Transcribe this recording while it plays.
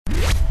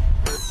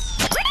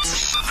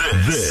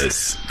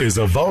This is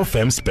a VOW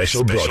FM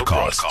special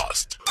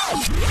broadcast.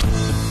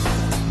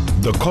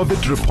 The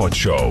COVID Report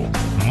Show,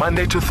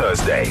 Monday to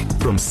Thursday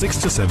from 6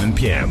 to 7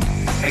 p.m.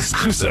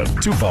 Exclusive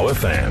to VOW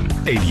FM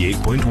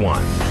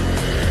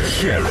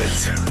 88.1. Hear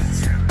it.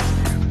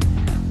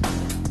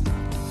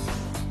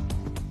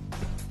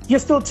 You're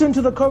still tuned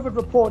to the COVID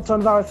report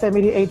on VOW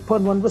FM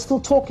 88.1. We're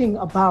still talking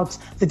about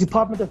the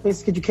Department of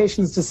Basic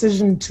Education's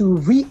decision to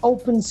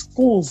reopen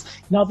schools.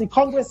 Now, the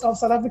Congress of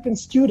South African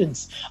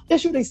Students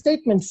issued a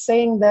statement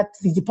saying that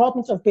the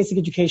Department of Basic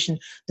Education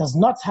does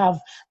not have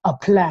a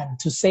plan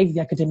to save the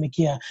academic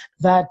year,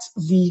 that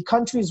the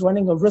country is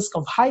running a risk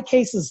of high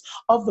cases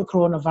of the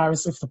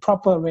coronavirus if the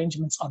proper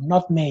arrangements are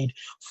not made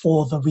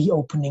for the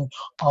reopening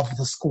of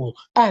the school.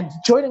 And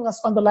joining us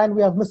on the line,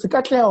 we have Mr.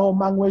 Katleho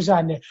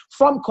Mangoejane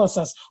from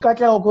Cosas.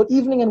 Katleho, good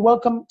evening and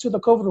welcome to the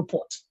COVID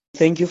report.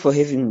 Thank you for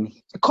having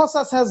me.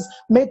 Cosas has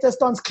made their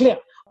stance clear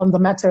on the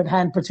matter at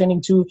hand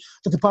pertaining to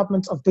the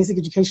Department of Basic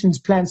Education's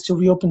plans to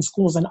reopen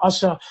schools and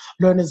usher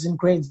learners in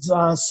grades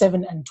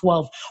 7 and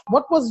 12.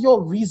 What was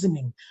your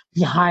reasoning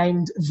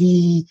behind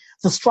the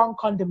strong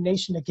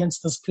condemnation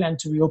against this plan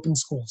to reopen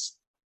schools?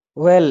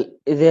 Well,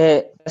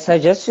 the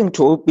suggestion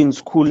to open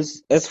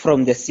schools as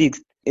from the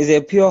 6th is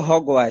a pure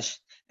hogwash.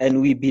 And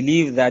we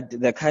believe that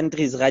the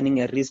country is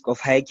running a risk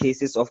of high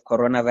cases of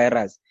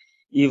coronavirus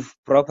if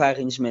proper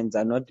arrangements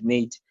are not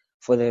made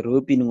for the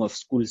reopening of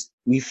schools.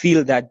 We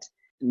feel that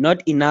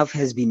not enough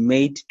has been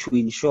made to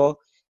ensure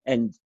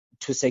and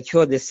to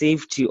secure the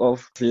safety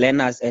of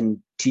learners and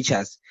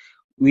teachers.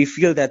 We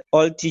feel that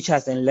all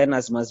teachers and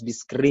learners must be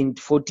screened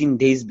 14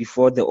 days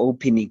before the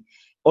opening.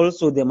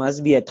 Also, there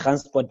must be a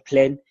transport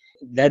plan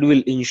that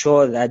will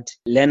ensure that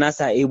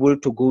learners are able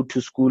to go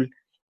to school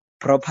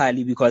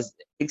properly, because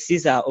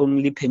taxis are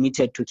only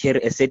permitted to carry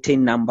a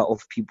certain number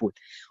of people.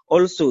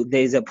 Also,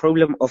 there is a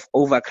problem of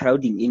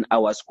overcrowding in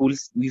our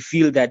schools. We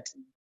feel that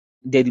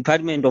the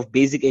Department of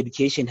Basic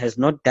Education has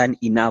not done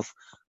enough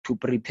to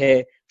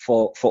prepare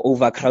for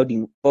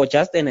overcrowding. For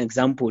just an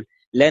example,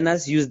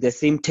 learners use the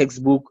same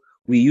textbook,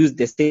 we use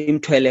the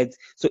same toilets,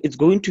 so it's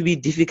going to be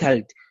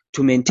difficult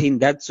to maintain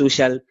that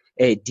social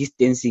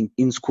distancing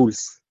in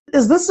schools.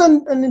 Is this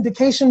an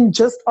indication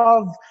just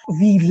of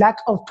the lack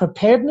of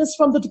preparedness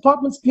from the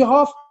department's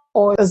behalf,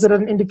 or is it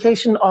an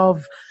indication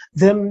of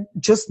them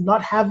just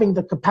not having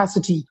the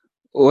capacity?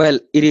 Well,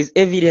 it is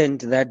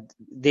evident that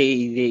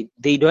they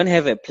don't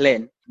have a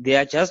plan. They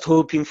are just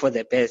hoping for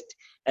the best.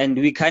 And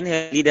we can't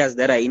have leaders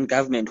that are in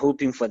government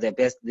hoping for the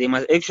best. They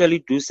must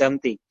actually do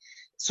something.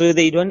 So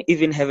they don't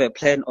even have a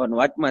plan on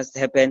what must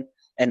happen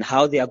and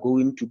how they are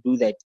going to do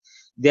that.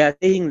 They are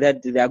saying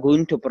that they are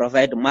going to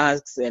provide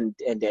masks and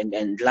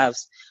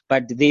gloves,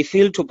 but they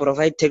fail to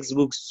provide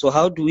textbooks. So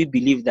how do we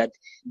believe that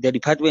the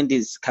department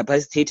is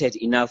capacitated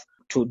enough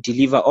to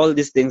deliver all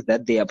these things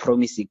that they are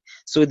promising?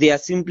 So they are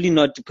simply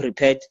not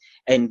prepared,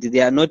 and they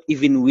are not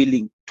even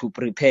willing to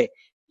prepare.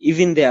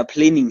 Even their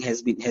planning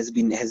has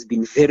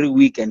been very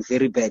weak and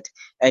very bad.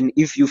 And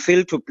if you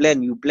fail to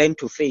plan, you plan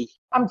to fail.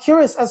 I'm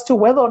curious as to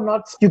whether or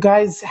not you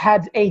guys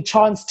had a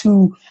chance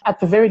to, at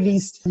the very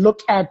least,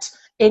 look at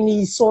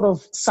any sort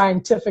of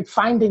scientific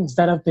findings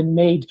that have been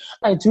made.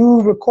 I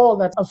do recall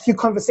that a few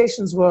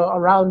conversations were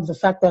around the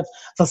fact that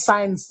the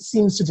science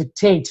seems to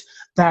dictate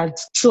that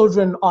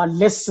children are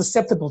less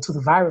susceptible to the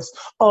virus.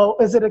 Or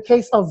is it a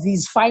case of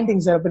these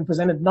findings that have been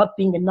presented not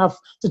being enough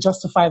to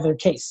justify their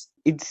case?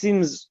 It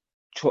seems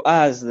to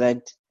us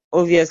that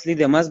obviously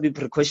there must be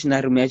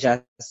precautionary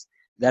measures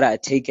that are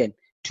taken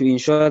to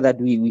ensure that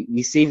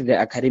we save the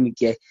academic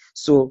year.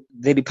 So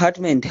the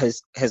department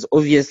has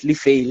obviously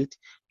failed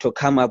to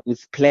come up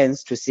with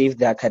plans to save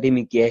the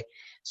academic year.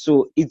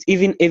 So it's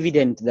even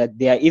evident that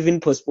they are even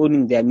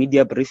postponing their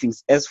media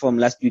briefings as from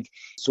last week.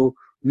 So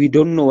we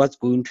don't know what's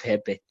going to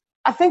happen.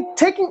 I think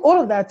taking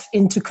all of that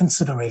into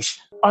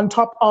consideration, on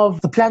top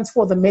of the plans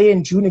for the May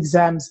and June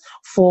exams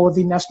for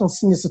the National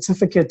Senior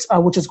Certificate,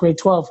 which is grade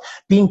 12,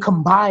 being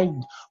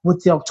combined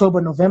with the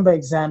October-November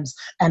exams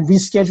and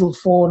rescheduled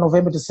for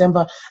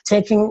November-December,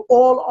 taking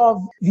all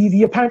of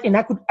the apparent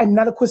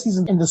inadequacies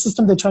in the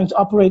system they're trying to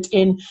operate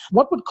in,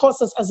 what would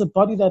cause us as a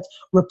body that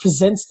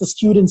represents the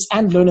students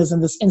and learners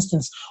in this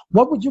instance?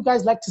 What would you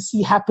guys like to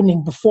see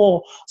happening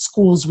before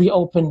schools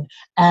reopen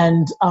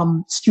and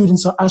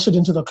students are ushered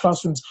into the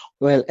classrooms?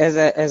 Well, as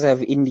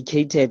I've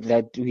indicated,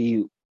 that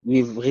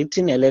we've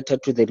written a letter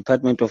to the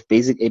Department of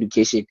Basic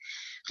Education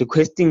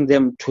requesting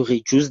them to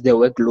reduce the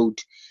workload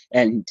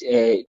and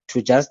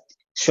to just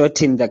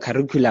shorten the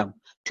curriculum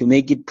to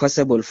make it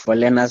possible for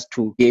learners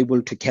to be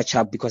able to catch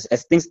up. Because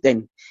as things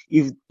stand,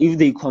 if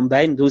they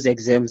combine those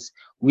exams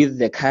with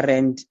the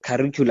current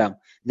curriculum,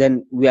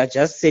 then we are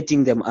just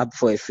setting them up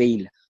for a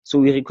failure. So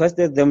we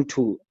requested them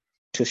to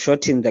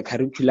shorten the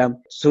curriculum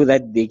so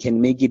that they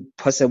can make it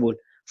possible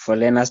for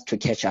learners to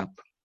catch up.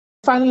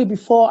 Finally,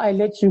 before I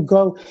let you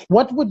go,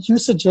 what would you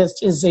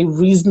suggest is a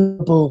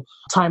reasonable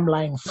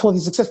timeline for the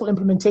successful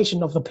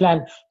implementation of the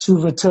plan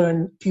to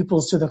return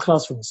pupils to the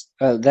classrooms?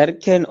 That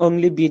can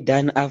only be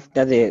done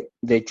after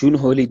the June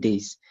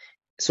holidays,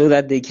 so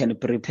that they can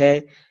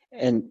prepare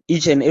and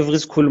each and every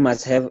school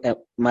must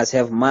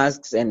have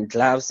masks and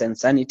gloves and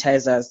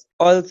sanitizers.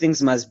 All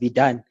things must be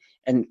done,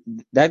 and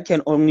that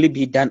can only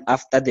be done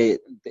after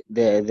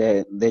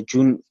the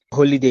June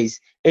holidays.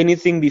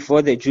 Anything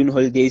before the June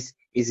holidays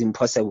is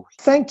impossible.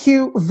 Thank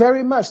you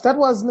very much. That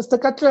was Mr.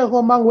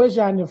 Katleho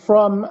Mangoejane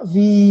from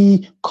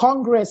the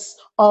Congress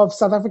of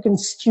South African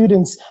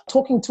Students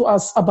talking to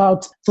us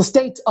about the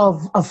state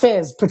of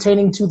affairs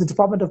pertaining to the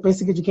Department of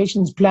Basic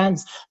Education's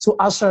plans to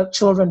usher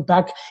children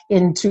back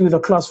into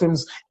the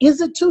classrooms. Is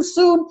it too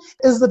soon?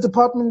 Is the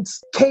department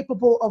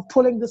capable of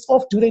pulling this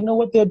off? Do they know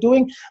what they're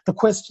doing? The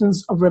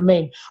questions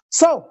remain.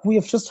 So we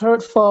have just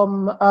heard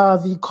from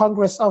the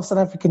Congress of South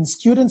African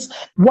Students.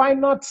 Why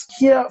not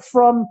hear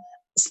from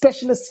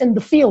specialists in the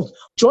field?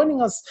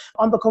 Joining us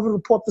on the COVID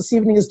report this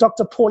evening is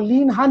Dr.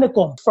 Pauline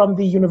Hanekom from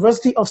the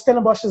University of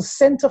Stellenbosch's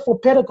Center for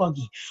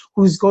Pedagogy,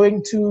 who's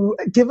going to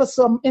give us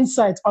some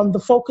insight on the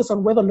focus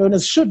on whether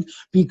learners should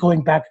be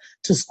going back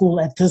to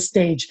school at this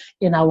stage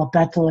in our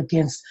battle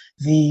against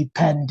the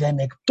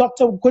pandemic.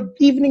 Doctor, good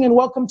evening and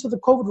welcome to the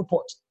COVID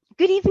report.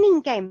 Good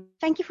evening, Game.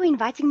 Thank you for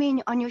inviting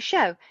me on your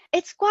show.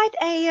 It's quite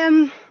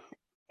a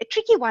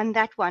tricky one,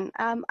 that one.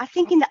 I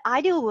think in the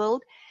ideal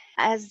world,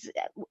 as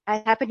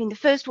happened in the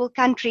first world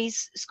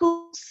countries,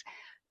 schools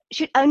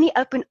should only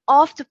open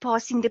after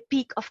passing the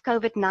peak of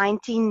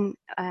COVID-19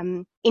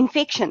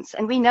 infections,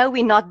 and we know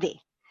we're not there.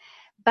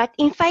 But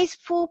in phase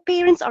 4,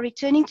 parents are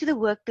returning to the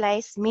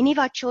workplace. Many of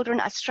our children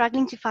are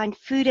struggling to find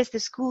food as the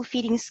school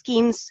feeding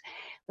schemes,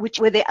 which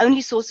were their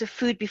only source of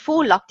food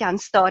before lockdown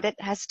started,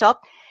 has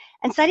stopped.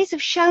 And studies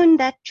have shown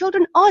that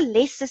children are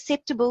less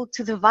susceptible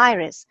to the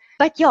virus.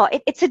 But yeah,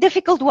 it's a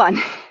difficult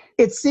one.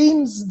 It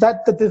seems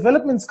that the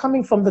developments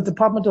coming from the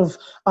Department of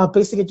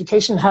Basic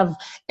Education have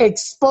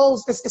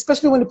exposed,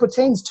 especially when it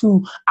pertains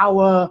to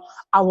our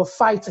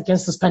fight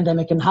against this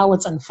pandemic and how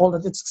it's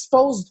unfolded. It's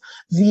exposed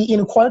the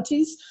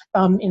inequalities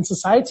in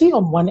society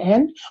on one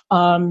end.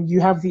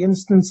 You have the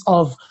instance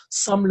of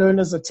some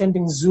learners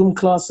attending Zoom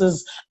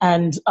classes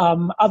and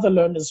other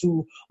learners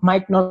who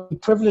might not be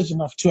privileged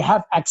enough to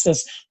have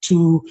access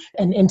to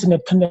an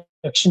internet connection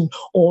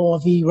or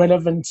the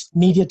relevant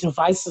media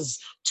devices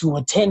to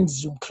attend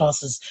Zoom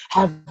classes,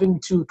 having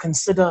to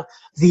consider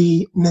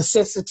the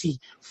necessity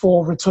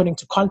for returning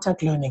to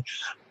contact learning.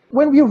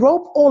 When we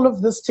rope all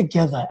of this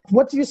together,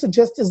 what do you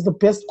suggest is the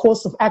best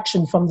course of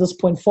action from this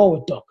point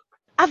forward, Doc?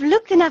 I've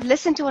looked and I've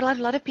listened to what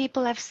a lot of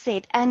people have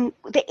said, and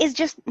there is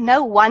just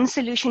no one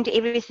solution to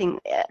everything,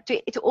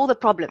 to all the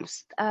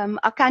problems.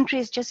 Our country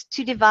is just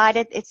too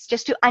divided. It's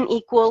just too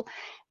unequal.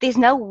 There's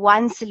no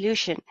one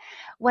solution.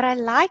 What I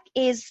like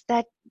is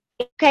that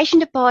education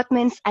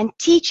departments and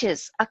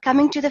teachers are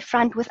coming to the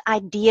front with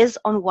ideas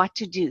on what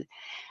to do.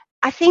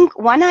 I think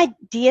one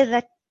idea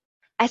that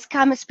has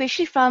come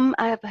especially from,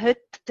 I've heard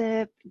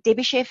the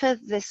Debbie Sheffer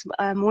this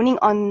morning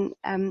on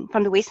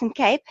from the Western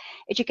Cape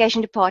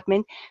Education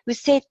Department, who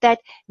said that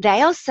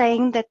they are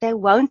saying that they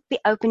won't be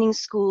opening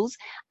schools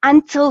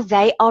until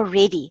they are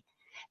ready.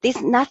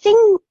 There's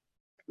nothing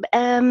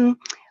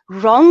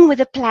wrong with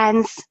the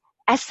plans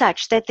as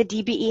such that the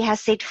DBE has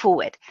set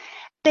forward.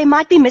 They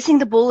might be missing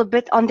the ball a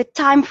bit on the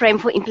time frame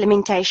for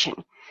implementation.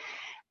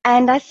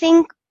 And I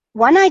think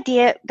one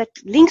idea that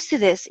links to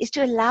this is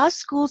to allow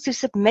schools to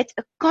submit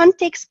a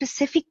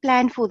context-specific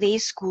plan for their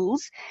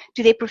schools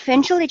to their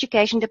provincial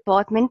education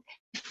department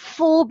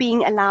before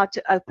being allowed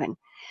to open.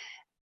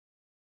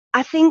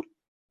 I think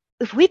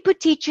if we put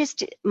teachers'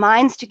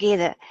 minds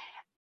together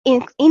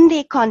in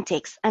their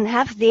context and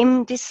have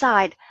them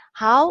decide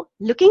how,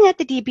 looking at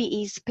the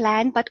DBE's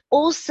plan, but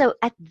also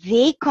at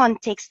their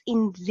context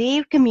in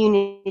their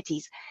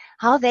communities,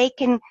 how they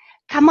can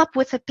come up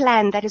with a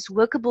plan that is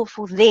workable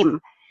for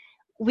them,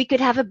 we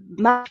could have a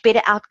much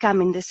better outcome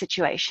in this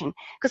situation.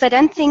 Because I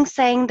don't think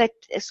saying that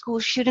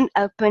schools shouldn't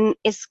open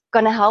is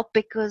going to help,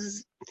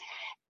 because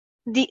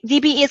the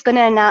DBE is going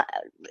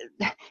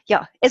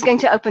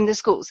to open the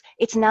schools.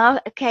 It's now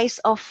a case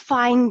of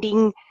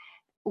finding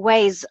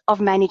ways of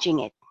managing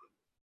it.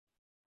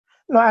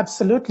 No,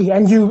 absolutely.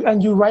 And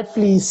you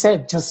rightfully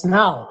said just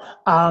now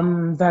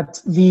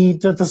that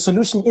the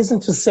solution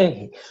isn't to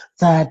say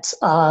that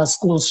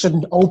schools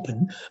shouldn't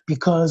open,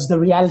 because the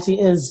reality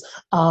is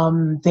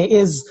there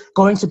is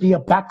going to be a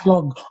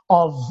backlog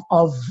of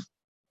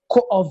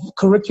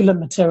curriculum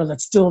material that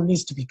still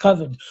needs to be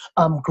covered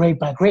grade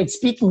by grade.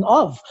 Speaking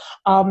of,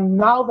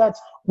 now that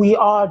we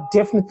are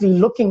definitely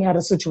looking at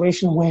a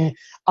situation where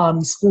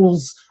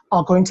schools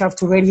are going to have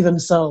to ready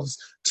themselves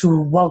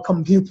to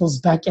welcome pupils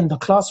back in the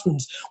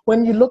classrooms.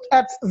 When you look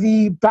at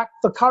the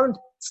current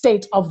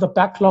state of the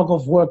backlog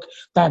of work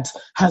that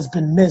has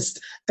been missed,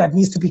 that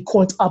needs to be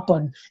caught up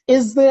on,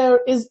 is there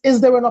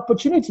an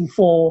opportunity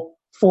for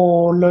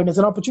learners,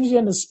 an opportunity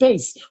and a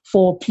space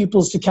for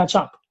pupils to catch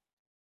up?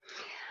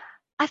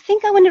 I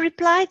think I want to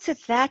reply to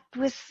that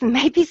with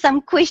maybe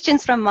some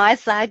questions from my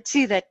side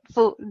too, that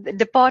for the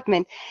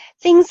department.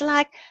 Things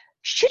like,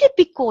 should it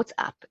be caught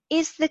up?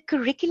 Is the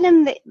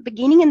curriculum the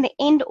beginning and the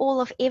end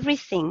all of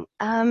everything?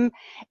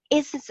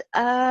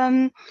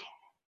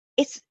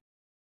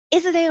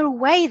 is there a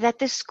way that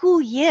the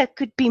school year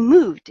could be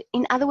moved?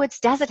 In other words,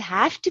 does it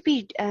have to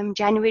be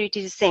January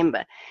to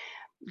December?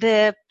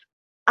 The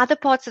other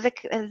parts of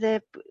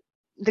the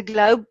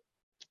globe,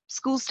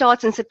 school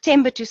starts in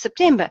September to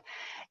September.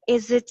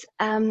 Is it,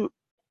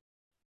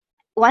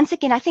 once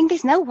again, I think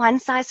there's no one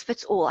size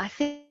fits all. I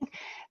think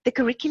the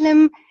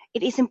curriculum,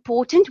 it is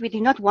important. We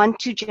do not want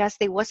to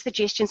there was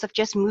suggestions of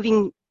just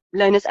moving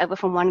learners over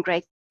from one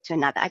grade to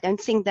another. I don't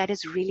think that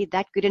is really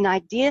that good an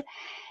idea.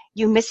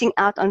 You're missing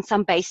out on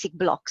some basic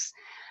blocks.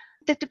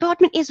 The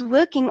department is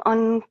working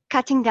on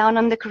cutting down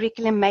on the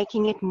curriculum,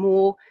 making it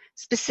more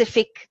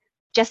specific,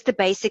 just the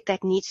basic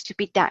that needs to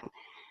be done.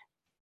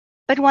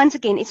 But once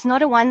again, it's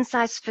not a one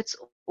size fits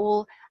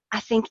all. I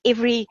think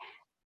every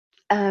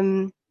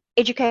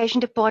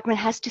education department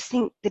has to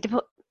think, the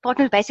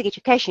Department of Basic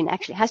Education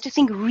actually has to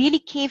think really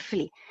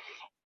carefully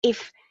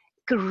if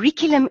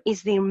curriculum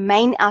is the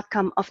main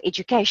outcome of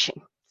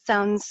education.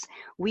 Sounds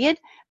weird,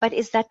 but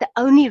is that the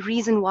only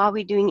reason why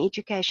we're doing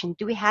education?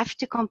 Do we have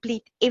to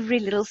complete every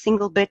little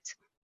single bit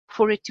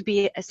for it to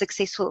be a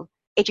successful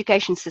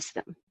education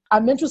system?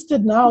 I'm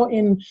interested now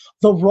in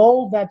the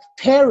role that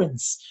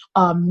parents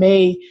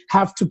may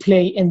have to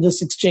play in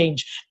this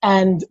exchange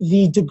and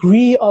the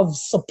degree of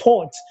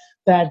support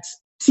that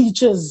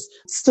teachers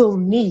still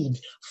need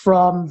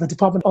from the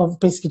Department of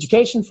Basic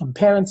Education, from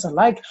parents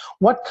alike.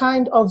 What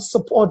kind of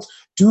support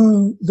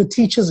do the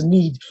teachers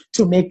need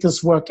to make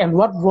this work? And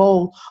what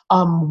role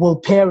will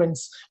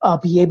parents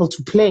be able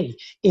to play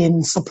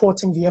in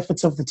supporting the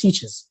efforts of the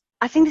teachers?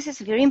 I think this is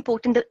very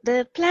important.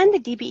 The plan the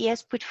DBE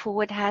has put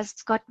forward has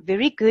got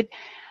very good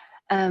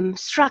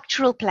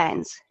structural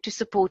plans to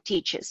support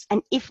teachers.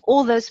 And if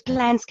all those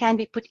plans can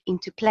be put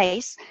into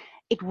place,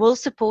 it will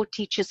support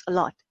teachers a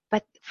lot.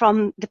 But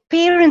from the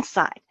parent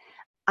side,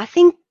 I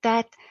think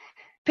that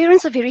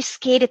parents are very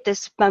scared at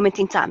this moment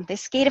in time. They're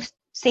scared of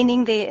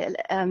sending their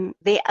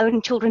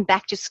own children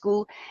back to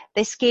school.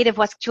 They're scared of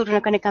what children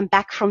are going to come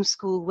back from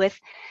school with.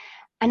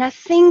 And I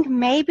think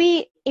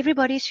maybe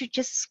everybody should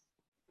just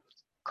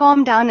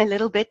calm down a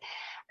little bit.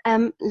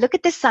 Look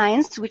at the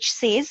science, which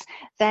says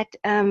that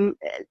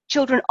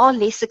children are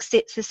less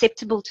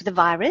susceptible to the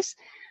virus.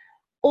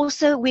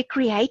 Also, we're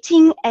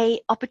creating an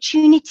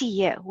opportunity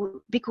here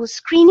because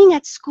screening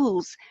at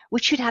schools,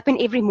 which should happen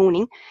every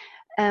morning,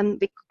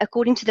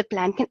 according to the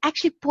plan, can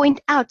actually point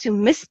out to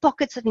missed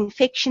pockets of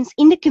infections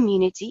in the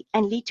community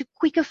and lead to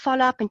quicker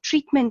follow-up and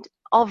treatment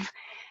of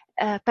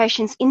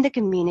patients in the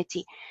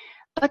community.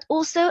 But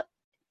also,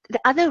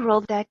 the other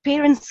role that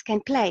parents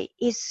can play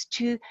is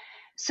to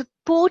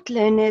support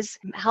learners,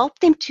 help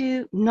them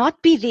to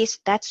not be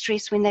that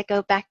stressed when they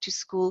go back to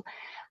school,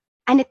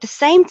 and at the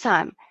same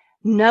time,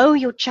 know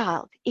your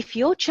child. If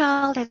your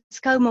child has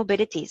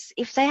comorbidities,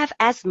 if they have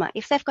asthma,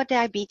 if they've got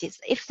diabetes,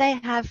 if they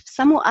have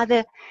some or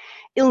other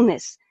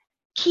illness,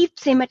 keep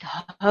them at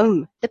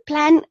home. The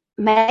plan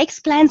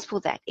makes plans for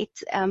that.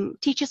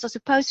 Teachers are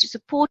supposed to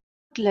support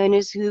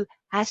learners who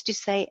has to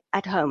stay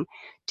at home.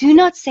 Do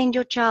not send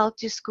your child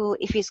to school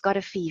if he's got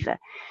a fever.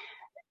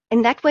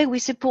 And that way we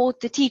support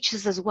the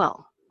teachers as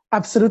well.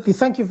 Absolutely.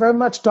 Thank you very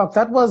much, Doc.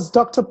 That was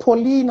Dr.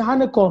 Pauline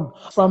Hanekom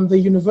from the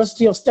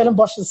University of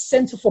Stellenbosch's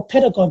Center for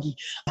Pedagogy,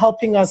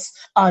 helping us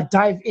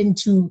dive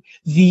into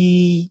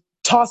the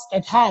task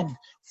at hand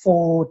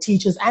for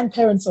teachers and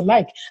parents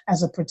alike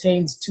as it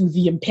pertains to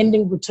the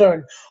impending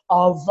return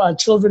of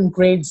children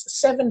grades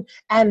 7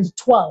 and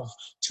 12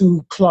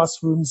 to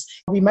classrooms.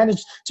 We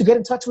managed to get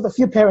in touch with a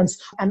few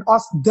parents and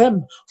ask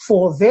them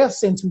for their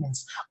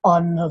sentiments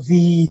on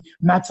the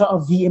matter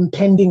of the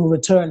impending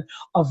return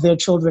of their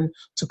children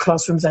to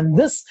classrooms. And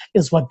this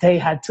is what they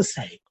had to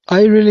say.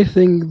 I really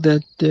think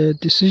that the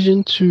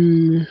decision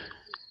to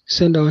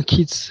send our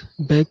kids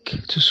back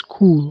to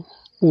school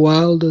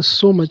while there's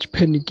so much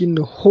panic in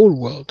the whole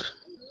world,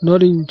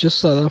 not in just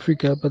South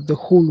Africa, but the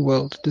whole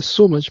world, there's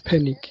so much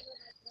panic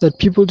that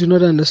people do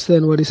not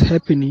understand what is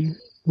happening.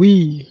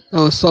 We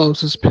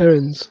ourselves as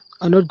parents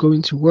are not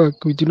going to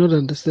work. We do not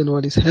understand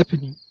what is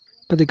happening.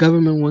 But the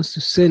government wants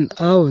to send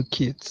our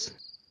kids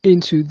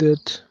into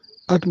that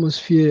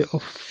atmosphere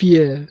of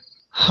fear.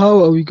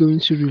 How are we going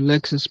to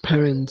relax as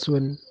parents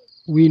when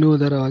we know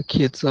that our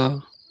kids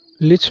are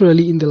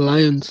literally in the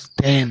lion's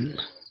den?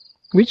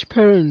 Which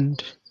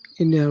parent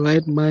in their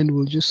right mind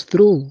will just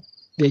throw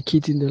their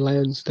kids in the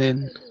lion's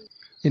den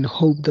in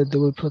hope that they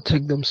will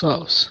protect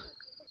themselves?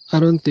 I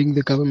don't think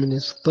the government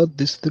has thought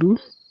this through.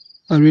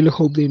 I really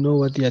hope they know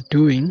what they are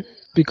doing,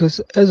 because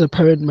as a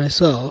parent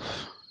myself,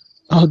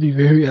 I'll be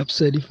very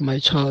upset if my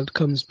child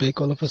comes back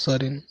all of a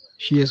sudden.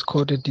 She has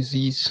caught a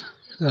disease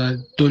that I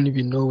don't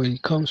even know where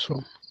it comes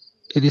from.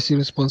 It is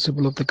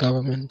irresponsible of the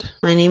government.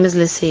 My name is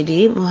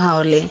Lesedi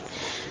Muhaole.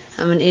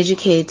 I'm an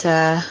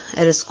educator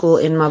at a school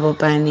in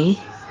Mabopane.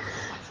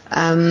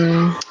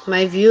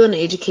 My view on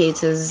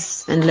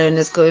educators and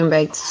learners going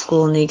back to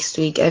school next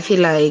week, I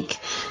feel like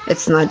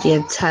it's not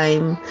yet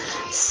time,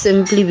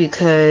 simply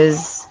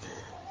because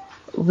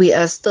we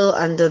are still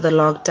under the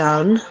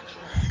lockdown.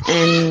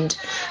 And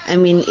I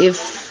mean,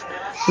 if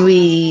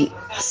we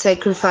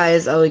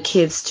sacrifice our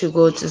kids to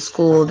go to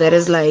school. That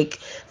is like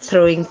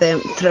throwing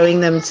them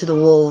to the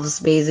wolves,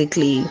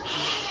 basically.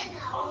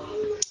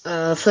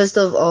 First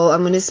of all,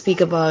 I'm going to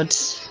speak about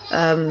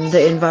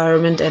the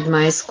environment at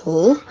my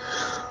school.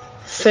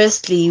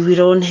 Firstly, we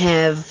don't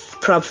have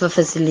proper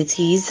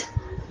facilities.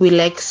 We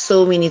lack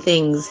so many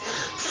things.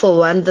 For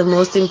one, the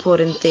most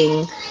important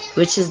thing,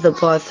 which is the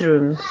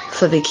bathroom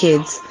for the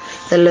kids,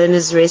 the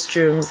learners'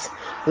 restrooms.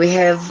 We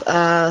have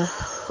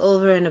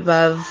over and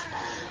above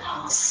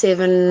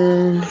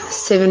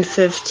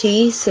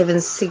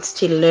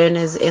 760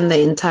 learners in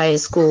the entire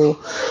school,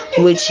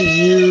 which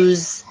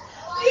use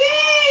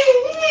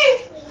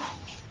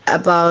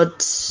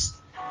about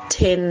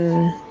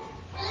 10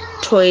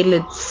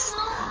 toilets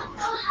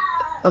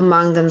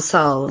among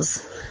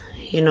themselves.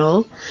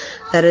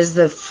 That is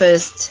the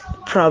first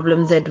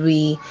problem that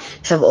we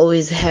have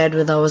always had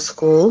with our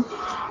school.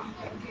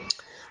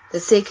 The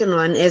second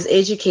one, as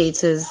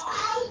educators,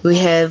 we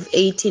have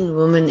 18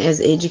 women as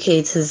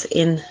educators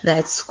in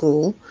that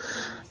school,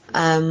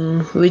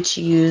 which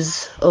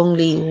use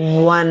only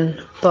one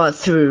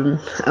bathroom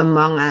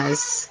among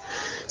us.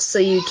 So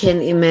you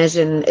can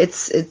imagine,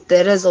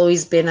 that has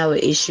always been our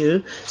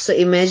issue. So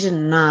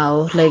imagine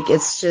now, like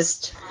it's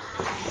just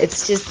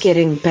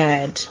getting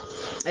bad.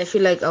 I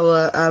feel like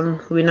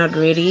we're not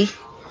ready.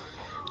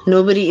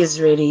 Nobody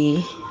is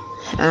ready.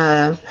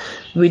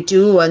 We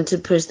do want to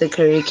push the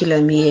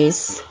curriculum,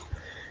 yes,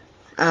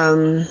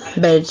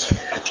 but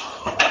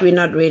we're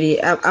not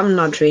ready. I'm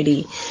not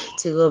ready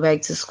to go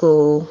back to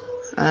school,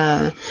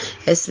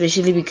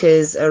 especially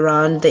because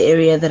around the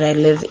area that I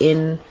live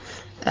in,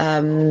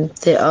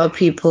 there are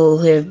people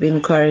who have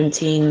been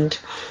quarantined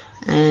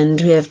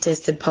and who have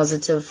tested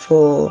positive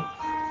for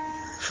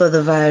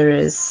the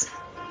virus.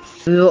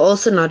 We were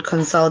also not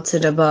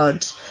consulted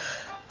about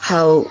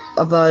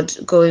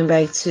going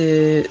back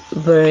to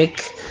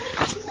work.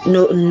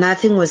 No,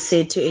 nothing was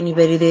said to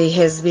anybody. There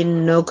has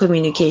been no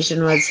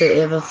communication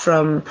whatsoever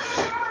from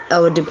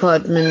our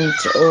department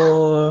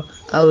or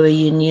our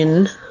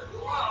union.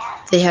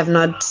 They have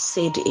not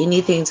said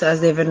anything to us.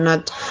 They have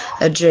not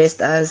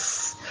addressed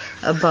us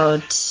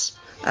about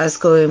us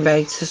going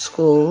back to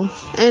school.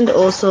 And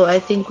also, I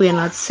think we're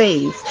not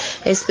safe,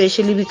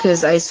 especially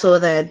because I saw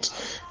that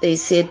they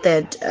said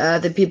that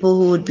the people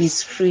who would be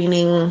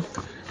screening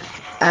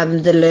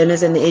the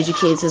learners and the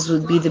educators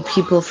would be the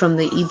people from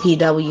the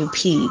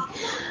EPWP.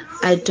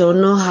 I don't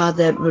know how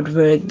that would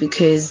work,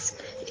 because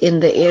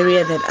in the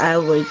area that I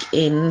work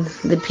in,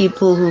 the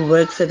people who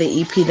work for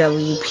the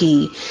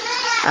EPWP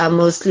are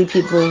mostly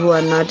people who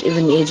are not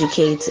even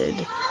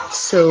educated.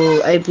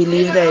 So I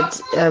believe that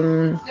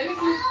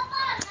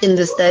in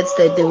the stats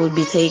that they would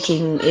be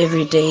taking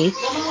every day,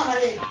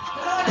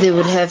 they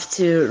would have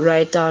to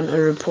write down a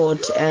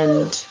report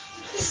and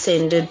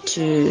send it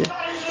to,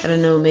 I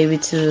don't know, maybe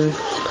to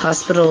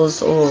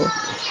hospitals or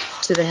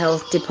to the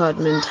health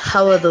department.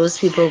 How are those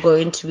people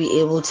going to be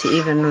able to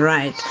even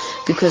write?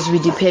 Because we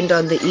depend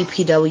on the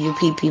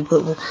EPWP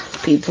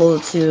people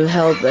to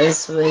help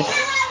us with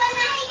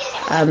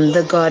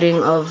the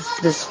guarding of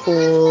the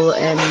school,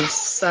 and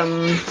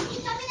some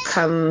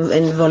come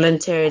and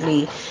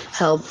voluntarily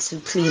help to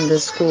clean the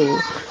school.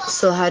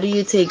 So how do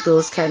you take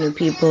those kind of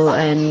people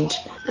and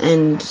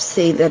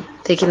say that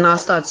they can now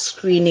start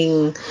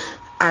screening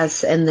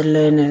us and the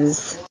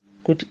learners?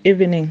 Good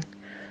evening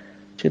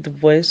to the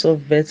voice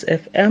of VOW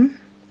FM.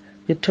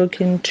 You're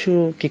talking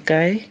to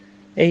Gikai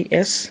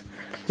AS,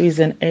 who is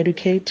an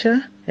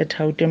educator at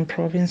Gauteng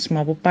Province,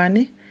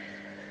 Mabopane.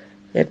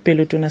 At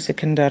Pelotona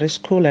Secondary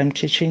School, I'm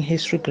teaching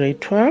history grade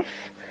 12.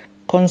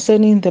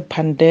 Concerning the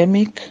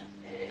pandemic,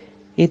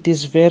 it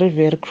is very,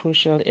 very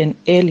crucial and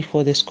early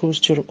for the schools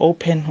to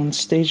open on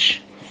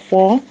stage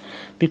 4,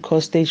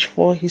 because stage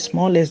 4 is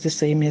more or less the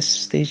same as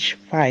stage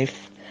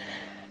 5.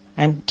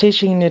 I'm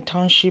teaching in a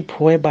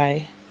township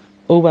whereby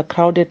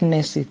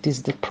overcrowdedness it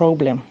is the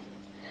problem.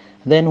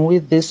 Then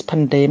with this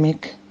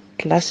pandemic,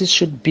 classes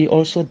should be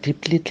also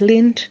deeply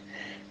cleaned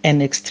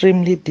and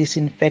extremely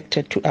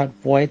disinfected to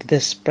avoid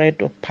the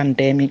spread of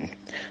pandemic.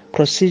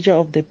 Procedure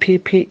of the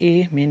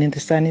PPE, meaning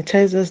the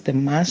sanitizers, the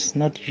masks,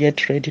 not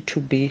yet ready to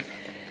be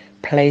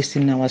placed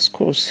in our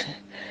schools.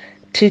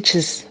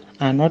 Teachers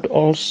are not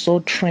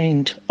also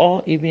trained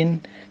or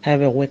even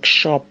have a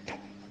workshop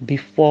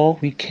before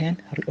we can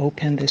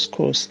reopen the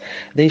schools.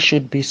 They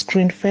should be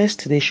screened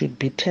first, they should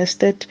be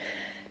tested,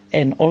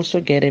 and also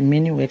get a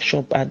mini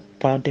workshop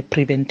about the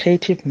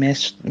preventative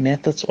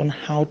methods on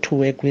how to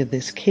work with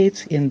these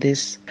kids in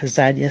this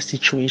hazardous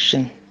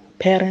situation.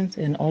 Parents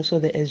and also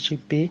the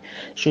SGB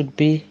should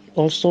be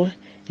also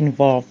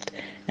involved.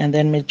 And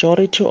then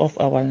majority of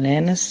our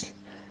learners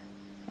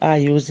are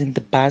using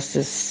the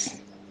buses,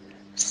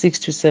 6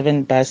 to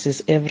 7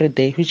 buses every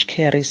day, which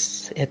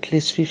carries at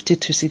least 50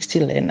 to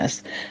 60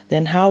 learners.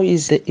 Then how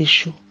is the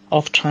issue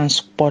of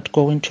transport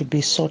going to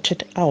be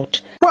sorted out?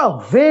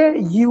 Well, there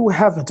you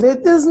have it.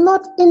 It is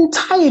not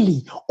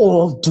entirely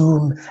all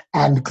doom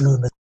and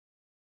gloom.